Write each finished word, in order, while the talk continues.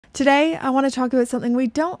Today, I want to talk about something we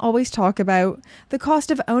don't always talk about, the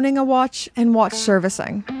cost of owning a watch and watch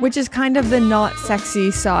servicing, which is kind of the not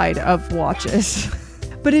sexy side of watches.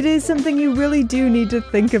 But it is something you really do need to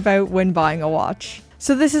think about when buying a watch.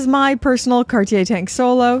 So this is my personal Cartier Tank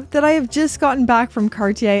Solo that I have just gotten back from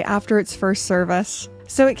Cartier after its first service.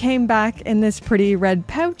 So it came back in this pretty red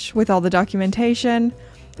pouch with all the documentation.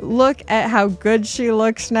 Look at how good she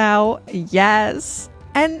looks now. Yes.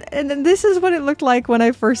 And this is what it looked like when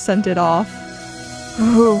I first sent it off.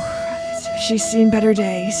 Ooh, she's seen better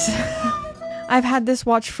days. I've had this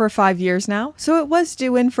watch for 5 years now, so it was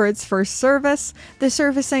due in for its first service. The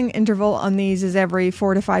servicing interval on these is every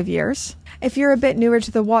 4 to 5 years. If you're a bit newer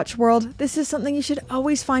to the watch world, this is something you should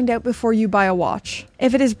always find out before you buy a watch.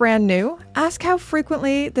 If it is brand new, ask how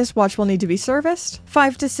frequently this watch will need to be serviced.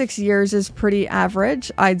 5 to 6 years is pretty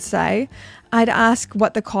average, I'd say. I'd ask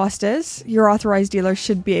what the cost is. Your authorized dealer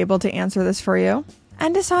should be able to answer this for you.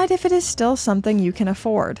 And decide if it is still something you can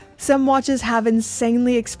afford. Some watches have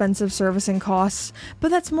insanely expensive servicing costs, but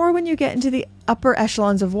that's more when you get into the upper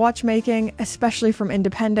echelons of watchmaking, especially from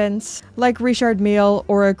independents, like Richard Mille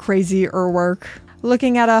or a crazy Urwerk.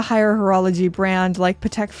 Looking at a higher horology brand like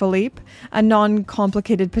Patek Philippe, a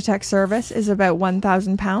non-complicated Patek service is about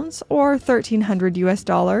 £1,000 or $1,300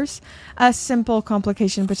 US. A simple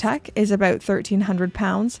complication Patek is about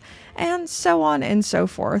 £1,300, and so on and so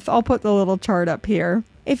forth. I'll put the little chart up here.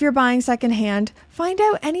 If you're buying secondhand, find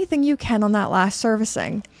out anything you can on that last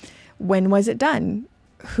servicing. When was it done?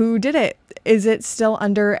 Who did it? Is it still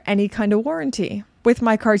under any kind of warranty? With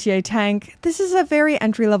my Cartier Tank, this is a very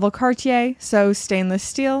entry-level Cartier, so stainless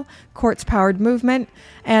steel, quartz-powered movement,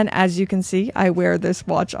 and as you can see, I wear this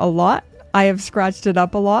watch a lot. I have scratched it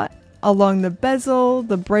up a lot. Along the bezel,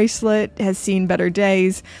 the bracelet has seen better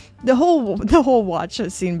days. The whole watch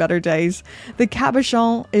has seen better days. The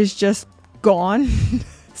cabochon is just gone.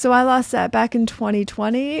 So I lost that back in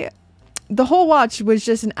 2020. The whole watch was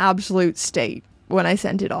just an absolute state when I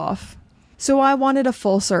sent it off. So I wanted a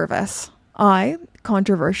full service. I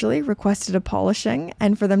controversially requested a polishing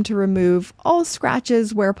and for them to remove all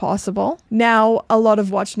scratches where possible. Now, a lot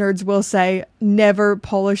of watch nerds will say never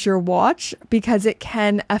polish your watch because it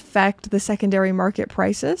can affect the secondary market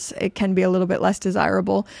prices. It can be a little bit less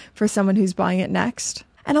desirable for someone who's buying it next.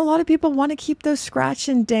 And a lot of people want to keep those scratch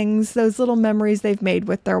and dings, those little memories they've made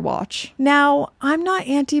with their watch. Now, I'm not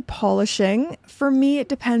anti-polishing. For me, it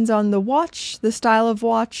depends on the watch, the style of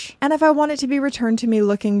watch, and if I want it to be returned to me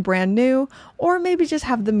looking brand new, or maybe just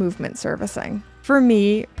have the movement servicing. For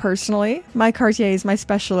me, personally, my Cartier is my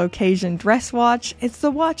special occasion dress watch. It's the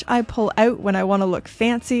watch I pull out when I want to look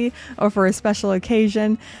fancy or for a special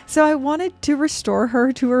occasion, so I wanted to restore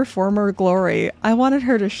her to her former glory. I wanted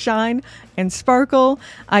her to shine and sparkle.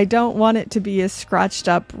 I don't want it to be a scratched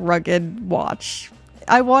up, rugged watch.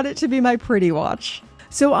 I want it to be my pretty watch.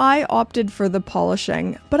 So I opted for the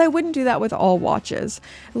polishing, but I wouldn't do that with all watches.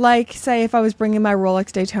 Like, say, if I was bringing my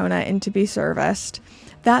Rolex Daytona in to be serviced.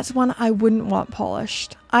 That's one I wouldn't want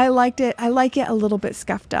polished. I like it a little bit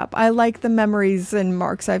scuffed up. I like the memories and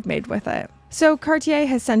marks I've made with it. So Cartier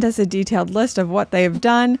has sent us a detailed list of what they have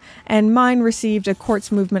done, and mine received a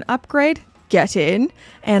quartz movement upgrade, get in,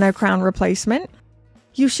 and a crown replacement.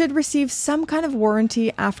 You should receive some kind of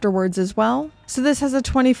warranty afterwards as well. So this has a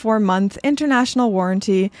 24-month international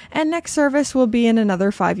warranty, and next service will be in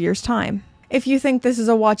another 5 years' time. If you think this is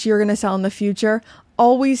a watch you're going to sell in the future,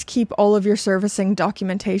 always keep all of your servicing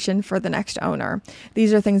documentation for the next owner.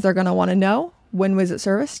 These are things they're going to want to know. When was it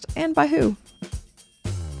serviced and by who?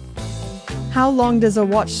 How long does a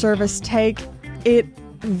watch service take? It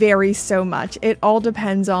varies so much. It all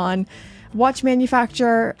depends on watch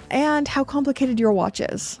manufacturer and how complicated your watch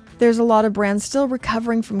is. There's a lot of brands still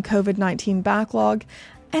recovering from COVID-19 backlog,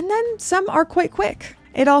 and then some are quite quick.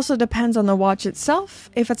 It also depends on the watch itself.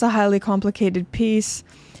 If it's a highly complicated piece,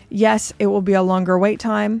 yes, it will be a longer wait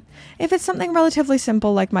time. If it's something relatively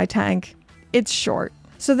simple like my Tank, it's short.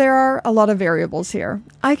 So there are a lot of variables here.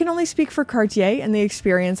 I can only speak for Cartier and the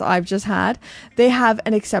experience I've just had. They have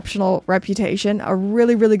an exceptional reputation, a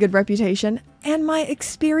really, really good reputation, and my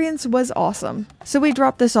experience was awesome. So we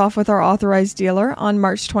dropped this off with our authorized dealer on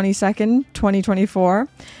March 22nd, 2024.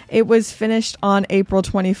 It was finished on April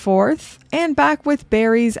 24th and back with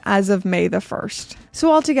berries as of May the 1st.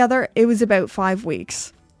 So altogether, it was about 5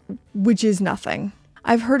 weeks, which is nothing.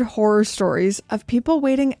 I've heard horror stories of people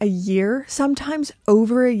waiting a year, sometimes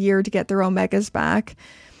over a year, to get their Omegas back,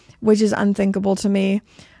 which is unthinkable to me.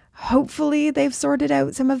 Hopefully they've sorted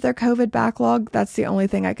out some of their COVID backlog. That's the only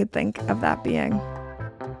thing I could think of that being.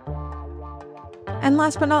 And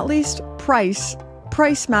last but not least, price.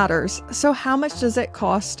 Price matters. So how much does it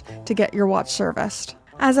cost to get your watch serviced?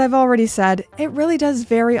 As I've already said, it really does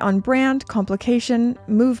vary on brand, complication,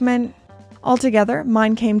 movement. Altogether,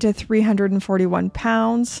 mine came to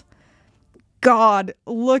 £341. God,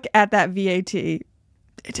 look at that VAT. It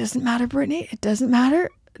doesn't matter, Brittany. It doesn't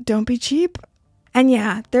matter. Don't be cheap. And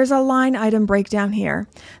yeah, there's a line item breakdown here.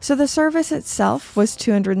 So the service itself was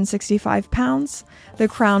 £265. The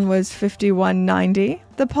crown was $51.90.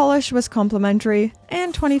 The polish was complimentary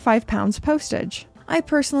and £25 postage. I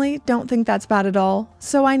personally don't think that's bad at all,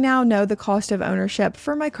 so I now know the cost of ownership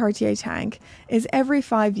for my Cartier Tank is every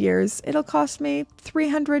 5 years it'll cost me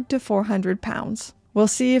 £300 to £400. We'll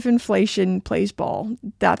see if inflation plays ball.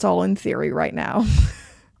 That's all in theory right now.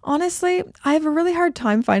 Honestly, I have a really hard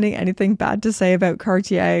time finding anything bad to say about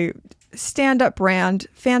Cartier. Stand-up brand,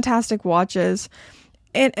 fantastic watches,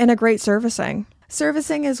 and a great servicing.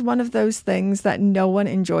 Servicing is one of those things that no one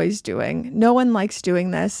enjoys doing. No one likes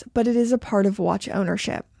doing this, but it is a part of watch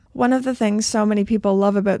ownership. One of the things so many people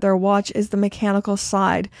love about their watch is the mechanical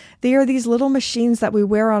side. They are these little machines that we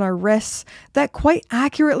wear on our wrists that quite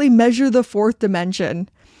accurately measure the fourth dimension.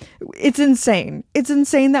 It's insane. It's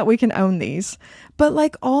insane that we can own these. But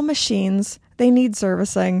like all machines, they need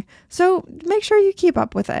servicing, so make sure you keep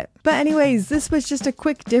up with it. But anyways, this was just a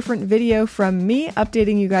quick different video from me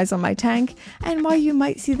updating you guys on my tank and why you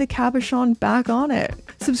might see the cabochon back on it.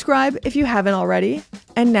 Subscribe if you haven't already.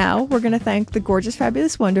 And now we're going to thank the gorgeous,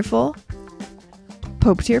 fabulous, wonderful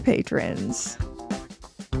Pope tier patrons.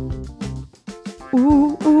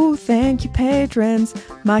 Ooh, thank you, patrons.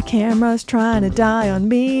 My camera's trying to die on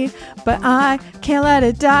me, but I can't let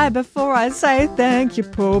it die before I say thank you,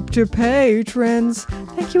 Pope tier patrons.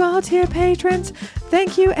 Thank you all tier patrons.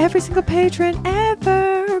 Thank you every single patron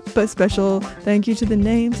ever. But special thank you to the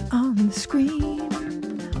names on the screen.